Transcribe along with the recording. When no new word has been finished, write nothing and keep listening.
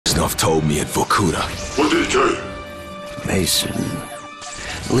Snuff told me at Vorkuta. What did he tell you? Mason,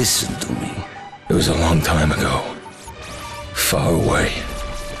 listen to me. It was a long time ago. Far away.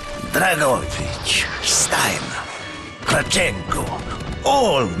 Dragovich, Steiner, Krachenko,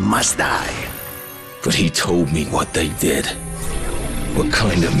 all must die. But he told me what they did. What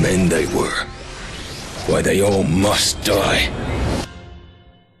kind of men they were. Why they all must die.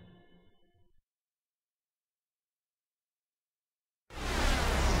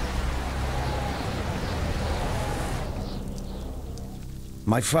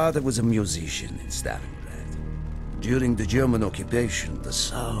 My father was a musician in Stalingrad. During the German occupation, the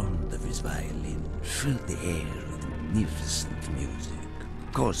sound of his violin filled the air with magnificent music.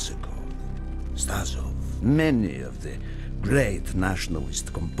 Korsakov, Stasov, many of the great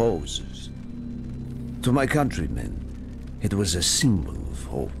nationalist composers. To my countrymen, it was a symbol of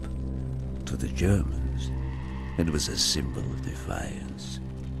hope. To the Germans, it was a symbol of defiance.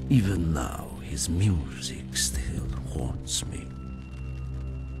 Even now, his music still haunts me.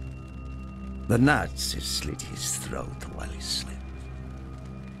 The Nazis slit his throat while he slept.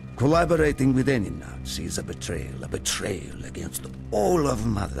 Collaborating with any Nazi is a betrayal against all of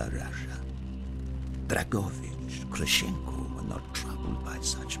Mother Russia. Dragovich, Krashenko were not troubled by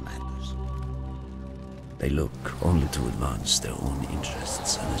such matters. They look only to advance their own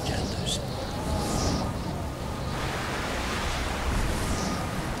interests and agendas.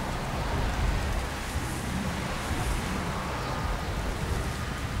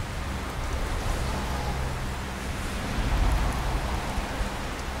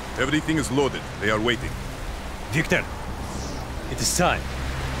 Everything is loaded. They are waiting. Victor, it is time.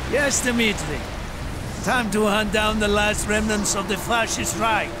 Yes, Dmitri. Time to hunt down the last remnants of the fascist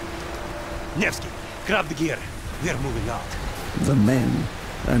Reich. Nevsky, grab the gear. We are moving out. The men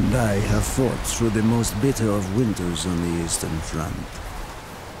and I have fought through the most bitter of winters on the Eastern Front.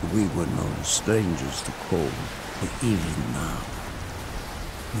 We were no strangers to cold, but even now,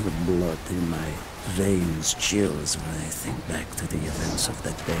 the blood in my veins chills when I think back to the events of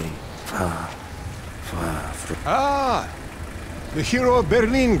that day. Far, far from... Ah! The hero of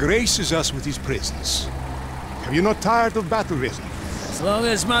Berlin graces us with his presence. Have you not tired of battle rhythm? As long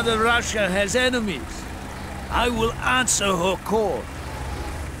as Mother Russia has enemies, I will answer her call.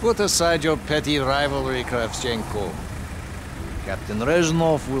 Put aside your petty rivalry, Kravchenko. Captain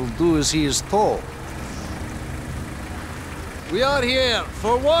Rezhnov will do as he is told. We are here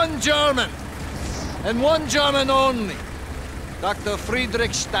for one German, and one German only. Dr.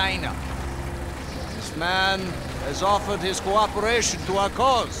 Friedrich Steiner. This man has offered his cooperation to our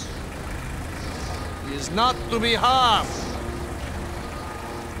cause. He is not to be harmed.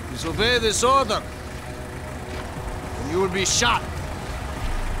 Disobey this order, and you will be shot.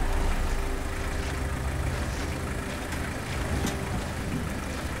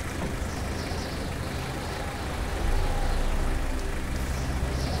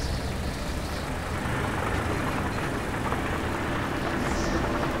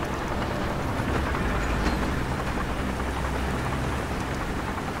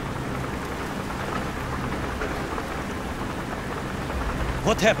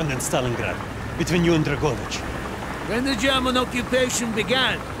 What happened in Stalingrad between you and Dragovich? When the German occupation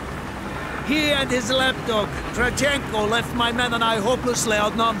began, he and his lapdog, Krachenko, left my men and I hopelessly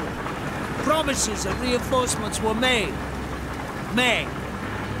outnumbered. Promises of reinforcements were made,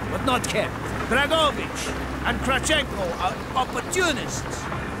 but not kept. Dragovich and Krachenko are opportunists,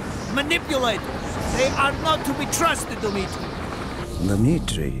 manipulators. They are not to be trusted, Dmitri.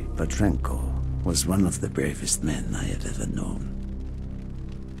 Dmitri Petrenko was one of the bravest men I have ever known.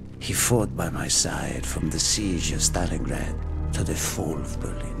 He fought by my side from the siege of Stalingrad to the fall of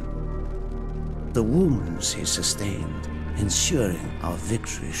Berlin. The wounds he sustained, ensuring our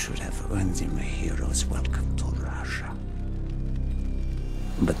victory, should have earned him a hero's welcome to Russia.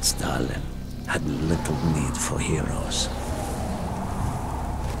 But Stalin had little need for heroes.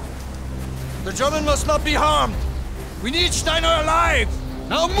 The German must not be harmed. We need Steiner alive.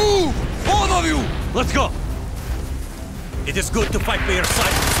 Now move, both of you. Let's go. It is good to fight by your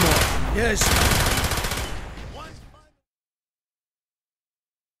side once more. Yes.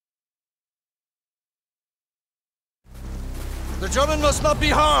 The German must not be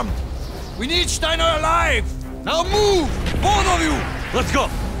harmed. We need Steiner alive. Now move, both of you. Let's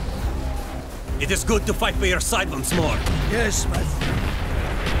go. It is good to fight by your side once more. Yes, my friend.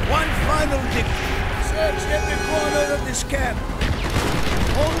 One final victory. Search every corner of this camp.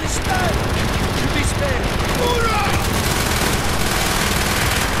 Only Steiner to be spared. Hoorah!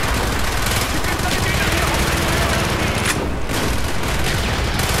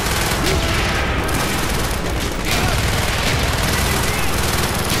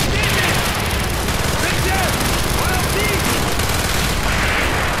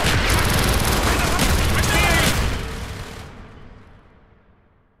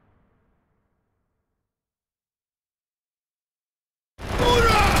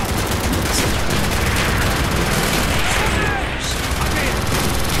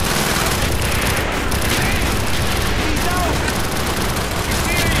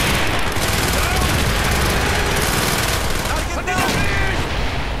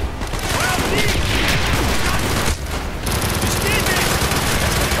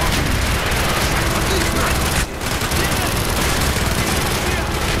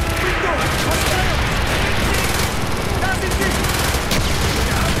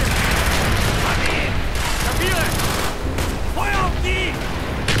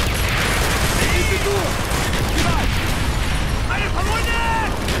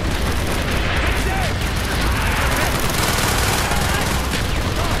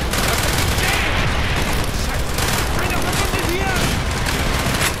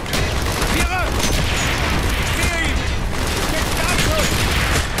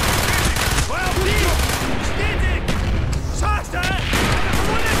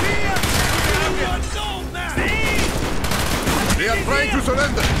 trying to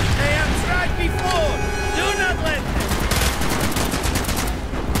surrender. They have tried before. Do not let them.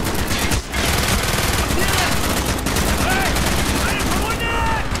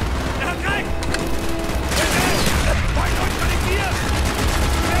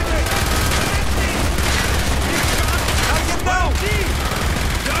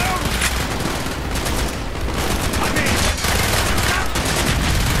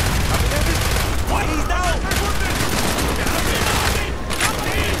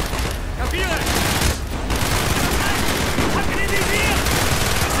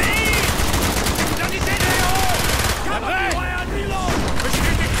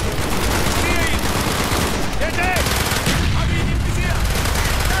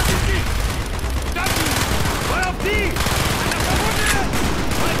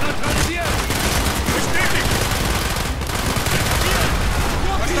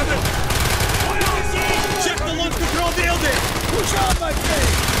 Push on, my friend!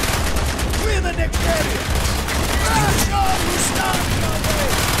 Clear the next area! Crash on, you stop your way!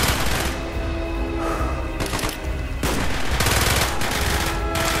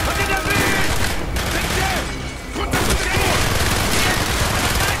 Look at that man! Take care! Put them to the door!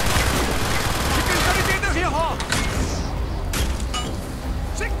 Schick den Sanitäter hier hoch!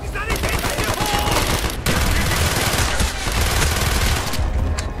 Schick den Sanitäter hier hoch!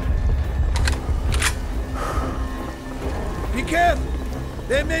 Be careful!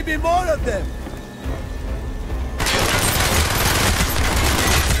 There may be more of them!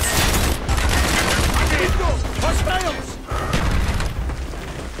 Hostiles!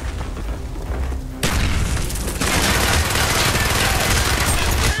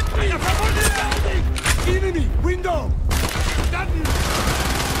 Enemy! Window!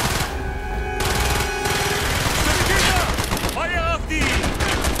 Feuer auf die!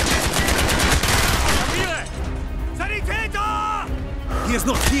 Sanitäter! He is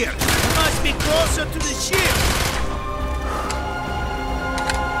not here! You must be closer to the ship!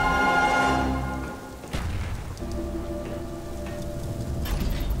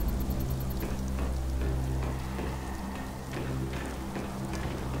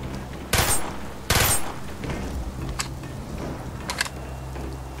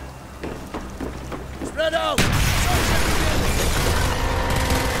 Spread out!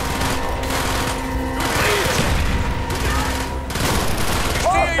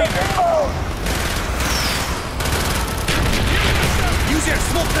 Use your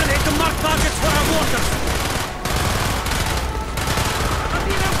smoke grenade to mark targets for our waters!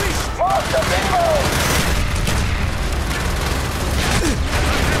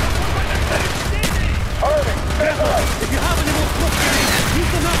 If you have any more smoke grenades,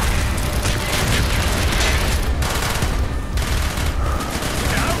 use them up!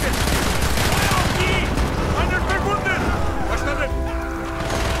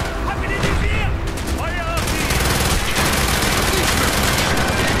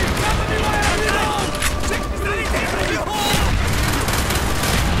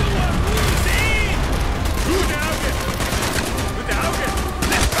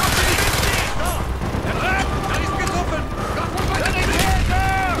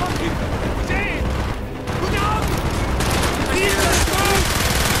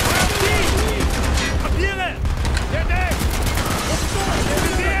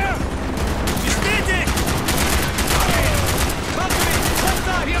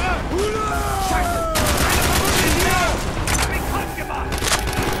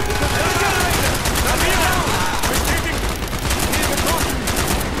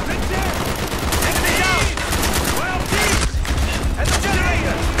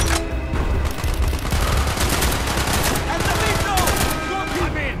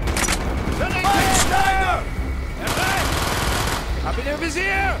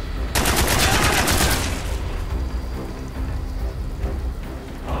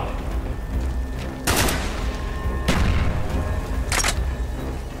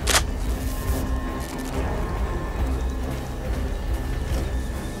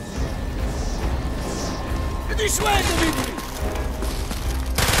 This way, Dimitri!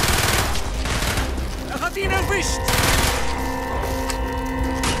 Hat ihn erwischt!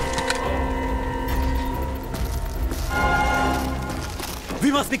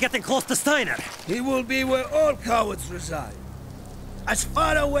 We must be getting close to Steiner! He will be where all cowards reside. As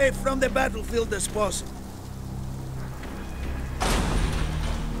far away from the battlefield as possible.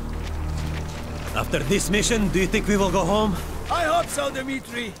 After this mission, do you think we will go home? I hope so,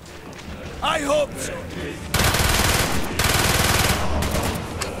 Dimitri. I hope so.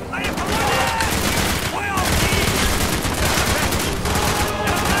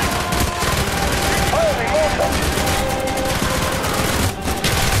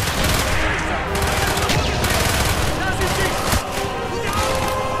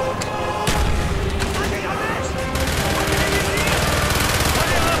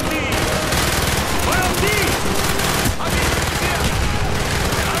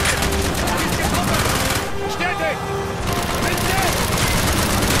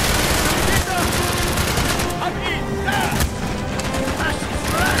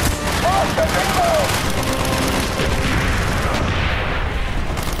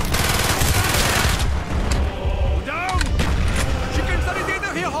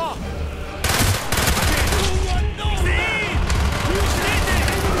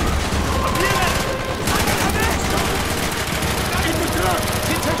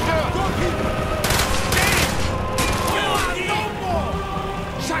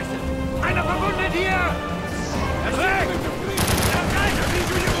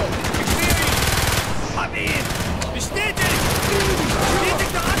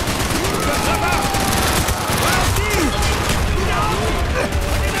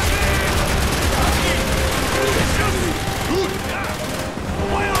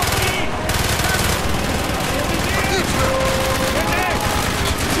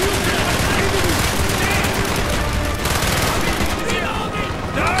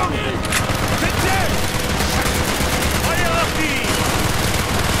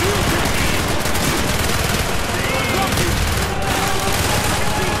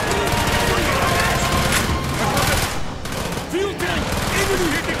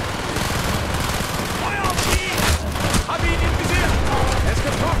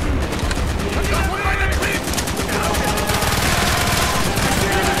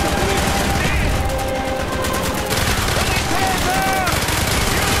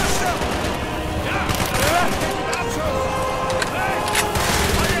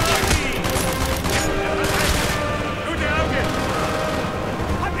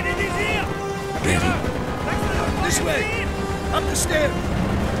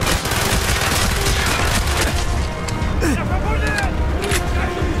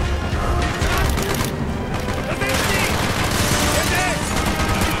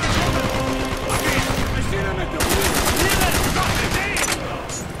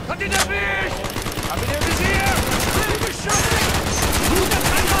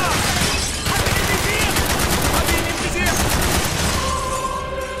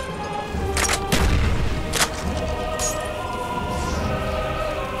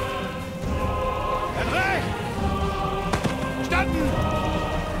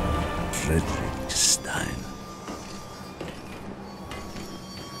 Friedrich Steiner.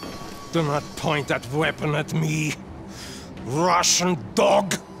 Do not point that weapon at me, Russian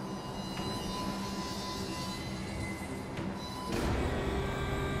dog!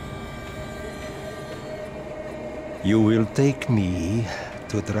 You will take me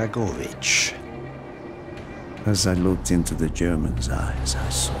to Dragovich. As I looked into the German's eyes, I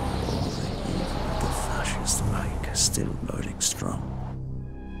saw all the evil of the fascist Reich still burning strong.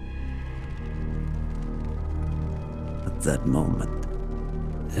 At that moment,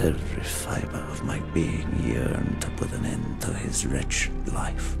 every fiber of my being yearned to put an end to his wretched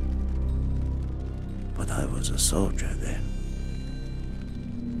life. But I was a soldier then.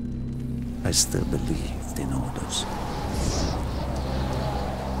 I still believed in orders.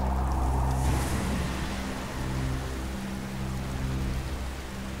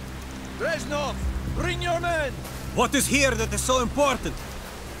 Reznov, bring your men! What is here that is so important?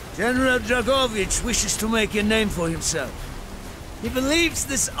 General Dragovich wishes to make a name for himself. He believes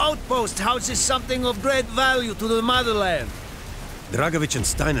this outpost houses something of great value to the motherland. Dragovich and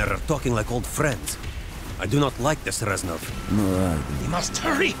Steiner are talking like old friends. I do not like this, Reznov. We must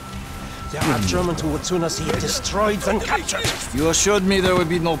hurry! There are Germans who would sooner see it destroyed than captured. You assured me there would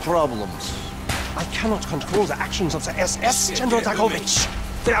be no problems. I cannot control the actions of the SS, General Dragovich.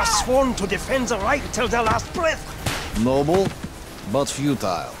 They are sworn to defend the Reich till their last breath. Noble, but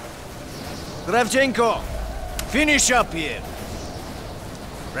futile. Kravchenko, finish up here.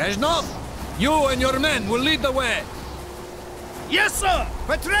 Reznov, you and your men will lead the way. Yes, sir!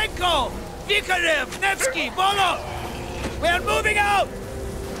 Petrenko! Vikarev! Nevsky! Volov! We are moving out!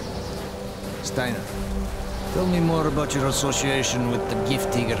 Steiner, tell me more about your association with the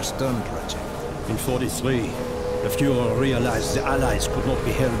Giftiger Stern project. In 43, the Fuhrer realized the Allies could not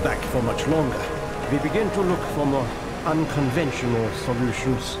be held back for much longer. We began to look for more unconventional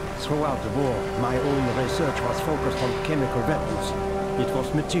solutions. Throughout the war, my own research was focused on chemical weapons. It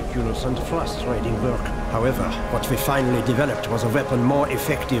was meticulous and frustrating work. However, what we finally developed was a weapon more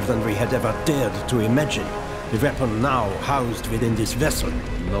effective than we had ever dared to imagine. The weapon now housed within this vessel.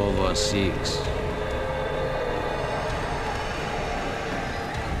 Nova 6.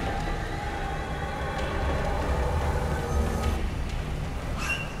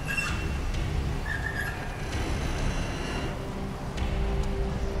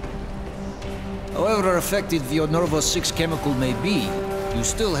 However effective the Nova 6 chemical may be, you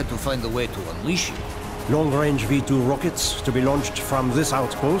still had to find a way to unleash it. Long-range V2 rockets to be launched from this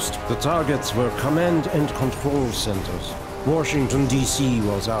outpost. The targets were command and control centers. Washington, D.C.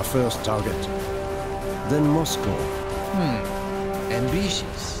 was our first target. Then Moscow.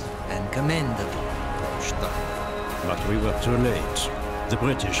 Ambitious and commendable, Steiner. But we were too late. The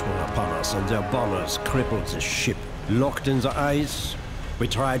British were upon us and their bombers crippled the ship. Locked in the ice, we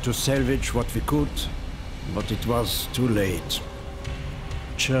tried to salvage what we could, but it was too late.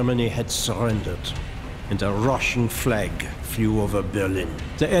 Germany had surrendered, and a Russian flag flew over Berlin.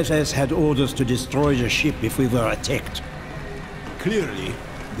 The SS had orders to destroy the ship if we were attacked. Clearly,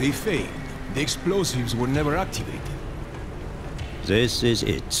 they failed. The explosives were never activated. This is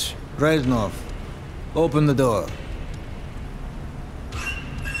it. Reznov, open the door.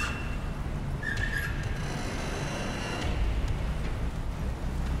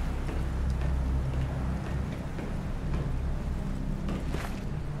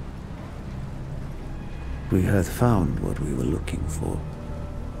 We had found what we were looking for.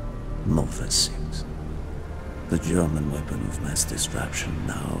 Nova 6. The German weapon of mass destruction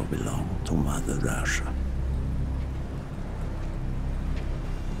now belonged to Mother Russia.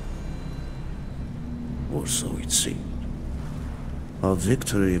 Or so it seemed. Our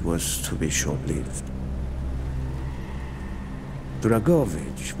victory was to be short-lived.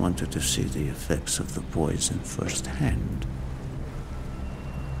 Dragovich wanted to see the effects of the poison firsthand.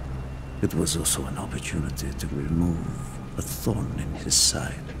 It was also an opportunity to remove a thorn in his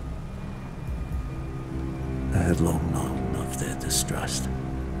side. I had long known of their distrust.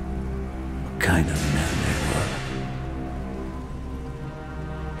 What kind of men they were.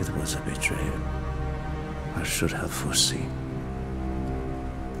 It was a betrayal. I should have foreseen.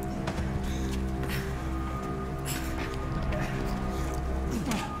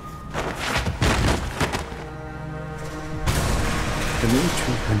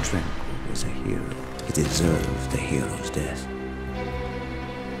 Dmitri Petrenko was a hero. He deserved a hero's death.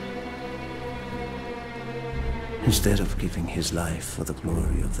 Instead of giving his life for the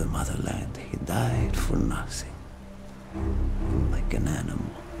glory of the motherland, he died for nothing. Like an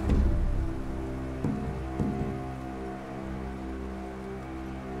animal.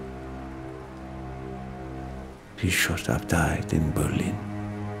 He should have died in Berlin.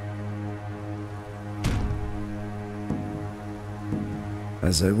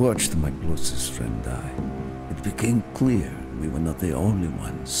 As I watched my closest friend die, it became clear we were not the only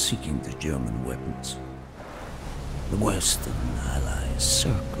ones seeking the German weapons. The Western allies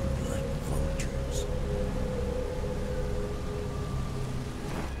circled like vultures.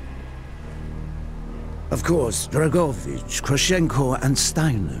 Of course, Dragovich, Krashenko, and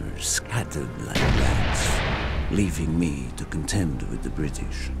Steiner scattered like rats, leaving me to contend with the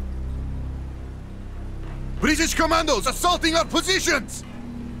British. British commandos assaulting our positions!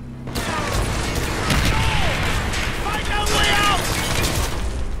 Find our way out!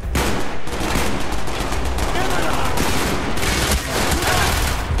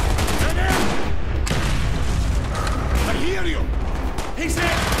 I hear you! He's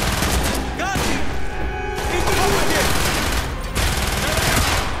there! Got you! He's over here!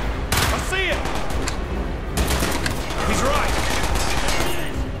 I see it! He's right!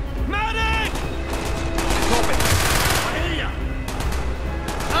 Medic! Copy! I hear ya!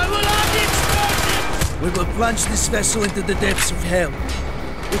 I will have the explosives! We will plunge this vessel into the depths of hell.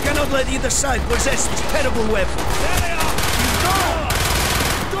 We cannot let either side possess this terrible weapon. There they are! He's gone!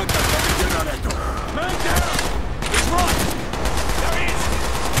 Man down! He's right! There he is!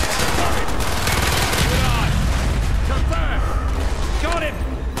 Got him! Good eye! Confirm! Got him!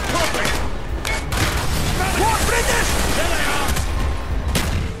 Copy! What, British? There they are!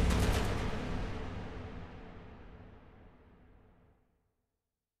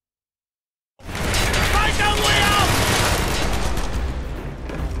 Find our way out!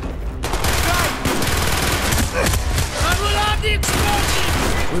 I will have the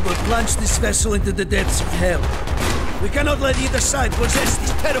explosives! We will plunge this vessel into the depths of hell. We cannot let either side possess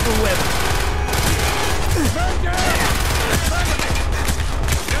this terrible weapon. Man down!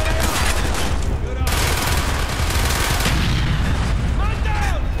 There they are! Good eye! Man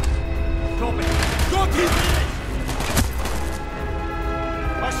down! Copy! Got him!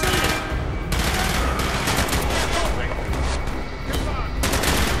 I see him! Copy! Confirm!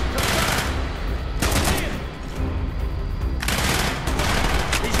 Confirm! See him!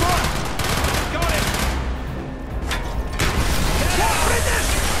 He's right! Got him! What, British?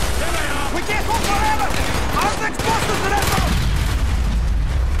 There they are! We can't hold forever! Arms explosives to that boat!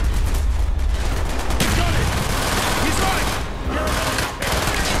 Got it! He's right! You're a little nothing!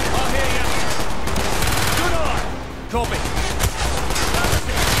 I'll hear you! Good eye! Copy!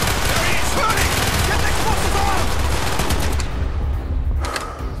 There he is! Hurry! Get the explosives on!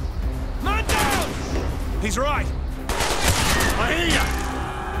 Man down! He's right! I hear ya!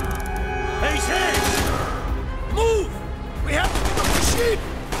 He's hit! Move! We have to pick up the ship!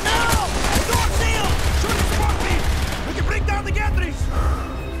 Now! Door sealed! Shoot the spark beam! We can bring down the gatherings!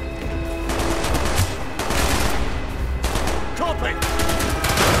 Copy!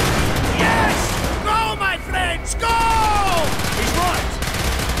 Yes! Go, my friends! Go! He's right!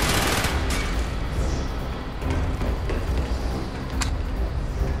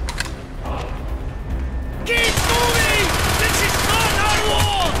 Keep moving! This is not our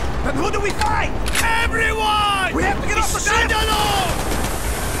war! Then who do we fight? Everyone! We have to get off the ship! Stand alone!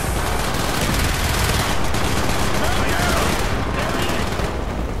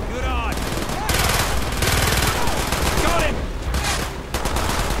 Good eye! Got him!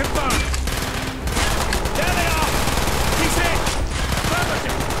 Confirmed! There they are! He's hit!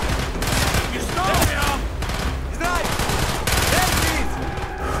 Affirmative! You stop! There they are! He's right! There he is!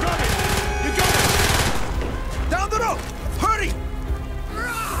 Got it! You got it! Down the road! Hurry!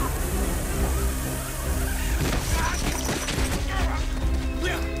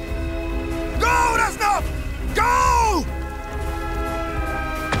 Go, Reznov! Go!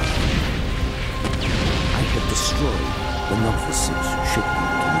 I had destroyed the Novice's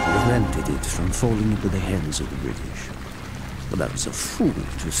shipment and prevented it from falling into the hands of the British. But I was a fool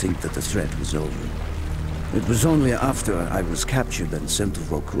to think that the threat was over. It was only after I was captured and sent to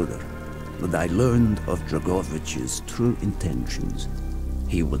Vorkuta that I learned of Dragovich's true intentions.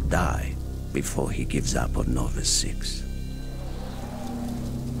 He would die before he gives up on Nova 6.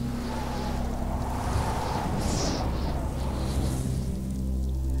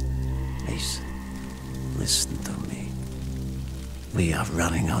 Listen to me. We are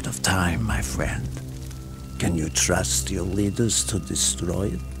running out of time, my friend. Can you trust your leaders to destroy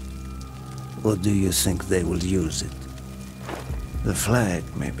it? Or do you think they will use it? The flag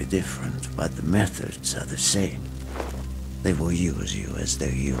may be different, but the methods are the same. They will use you as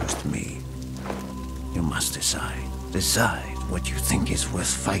they used me. You must decide. Decide what you think is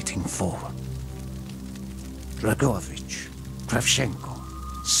worth fighting for. Dragovich, Kravchenko,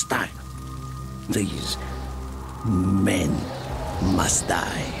 Steiner. These men must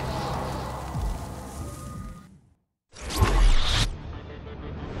die.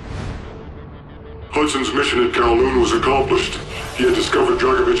 Sorensen's mission at Kowloon was accomplished. He had discovered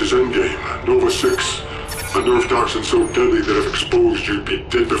Dragovich's endgame, Nova 6. A nerve toxin so deadly that if exposed, you'd be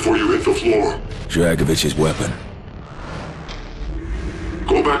dead before you hit the floor. Dragovich's weapon.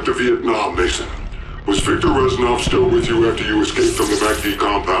 Go back to Vietnam, Mason. Was Victor Reznov still with you after you escaped from the MACD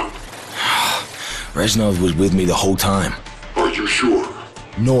compound? Reznov was with me the whole time. Are you sure?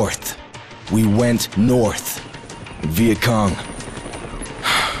 North. We went north. Viet Cong.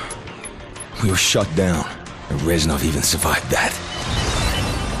 We were shut down, and Reznov even survived that.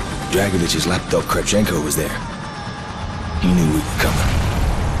 Dragovich's lapdog Kravchenko was there. He knew we were coming.